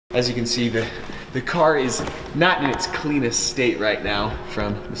As you can see, the car is not in its cleanest state right now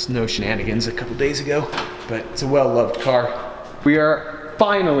from the snow shenanigans a couple days ago, but it's a well-loved car. We are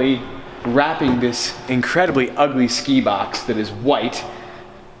finally wrapping this incredibly ugly ski box that is white.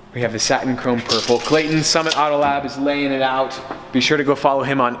 We have the satin chrome purple. Clayton, Summit Auto Lab, is laying it out. Be sure to go follow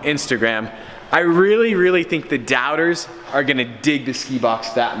him on Instagram. I really think the doubters are gonna dig the ski box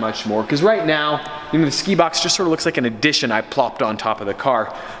that much more, because right now, you know, the ski box just sort of looks like an addition I plopped on top of the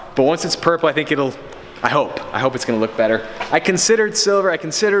car. But once it's purple, I think it'll, I hope it's gonna look better. I considered silver, I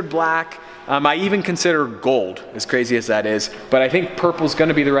considered black, I even consider gold, as crazy as that is, but I think purple's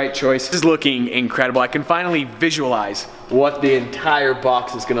gonna be the right choice. This is looking incredible. I can finally visualize what the entire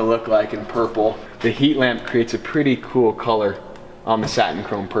box is gonna look like in purple. The heat lamp creates a pretty cool color on the satin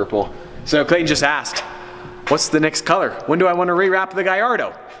chrome purple. So Clayton just asked, what's the next color? When do I want to rewrap the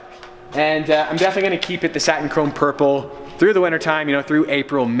Gallardo? And I'm definitely going to keep it the satin chrome purple through the winter time, you know, through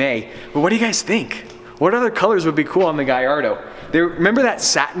April, May. But what do you guys think? What other colors would be cool on the Gallardo? Remember that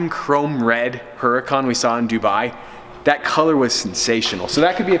satin chrome red Huracan we saw in Dubai? That color was sensational. So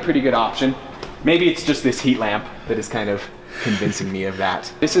that could be a pretty good option. Maybe it's just this heat lamp that is kind of convincing me of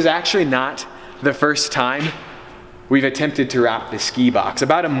that. This is actually not the first time we've attempted to wrap the ski box.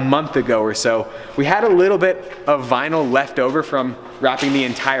 About a month ago or so, we had a little bit of vinyl left over from wrapping the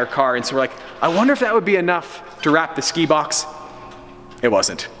entire car, and so we're like, I wonder if that would be enough to wrap the ski box. It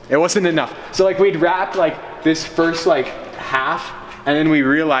wasn't. It wasn't enough. So like we'd wrapped like this first like half, and then we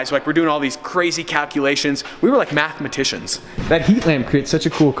realized like we're doing all these crazy calculations. We were like mathematicians. That heat lamp creates such a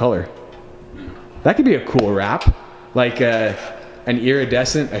cool color. That could be a cool wrap. Like an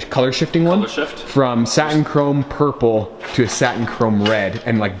iridescent, a color shifting one, from satin chrome purple to a satin chrome red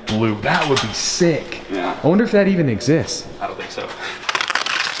and like blue. That would be sick. Yeah. I wonder if that even exists. I don't think so.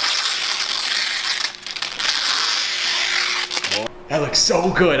 That looks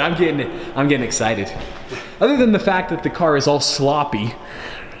so good. I'm getting excited. Other than the fact that the car is all sloppy,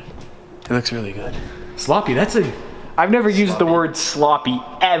 it looks really good. Sloppy, I've never used the word sloppy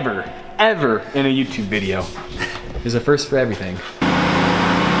ever in a YouTube video. There's a first for everything.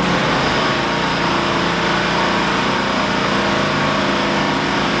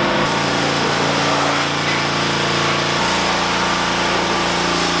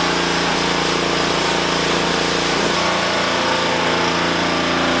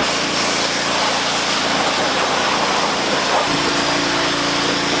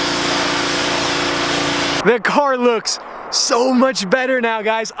 The car looks so much better now,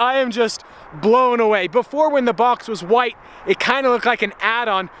 guys. I am just blown away. Before, when the box was white, it kind of looked like an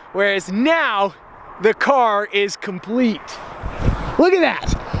add-on, whereas now the car is complete. Look at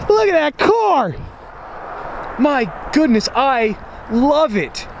that. Look at that car. My goodness, I love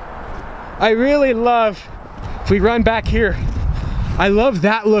it. I really love, if we run back here, I love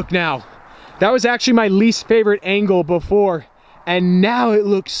that look now. That was actually my least favorite angle before, and now it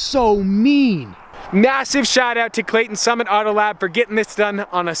looks so mean. Massive shout out to Clayton Summit Auto Lab for getting this done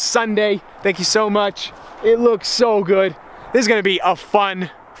on a Sunday. Thank you so much. It looks so good. This is gonna be a fun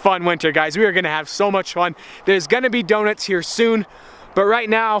winter, guys. We are gonna have so much fun. There's gonna be donuts here soon, but right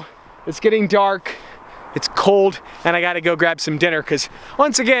now it's getting dark, it's cold, and I gotta go grab some dinner because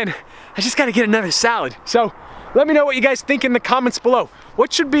once again, I just gotta get another salad. So let me know what you guys think in the comments below.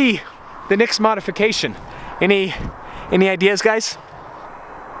 What should be the next modification? Any ideas, guys?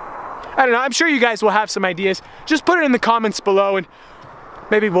 I don't know, I'm sure you guys will have some ideas. Just put it in the comments below and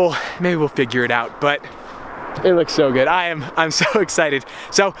maybe we'll figure it out, but it looks so good. I'm so excited.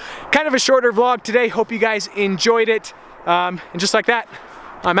 So kind of a shorter vlog today. Hope you guys enjoyed it. And just like that,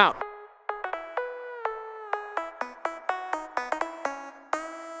 I'm out.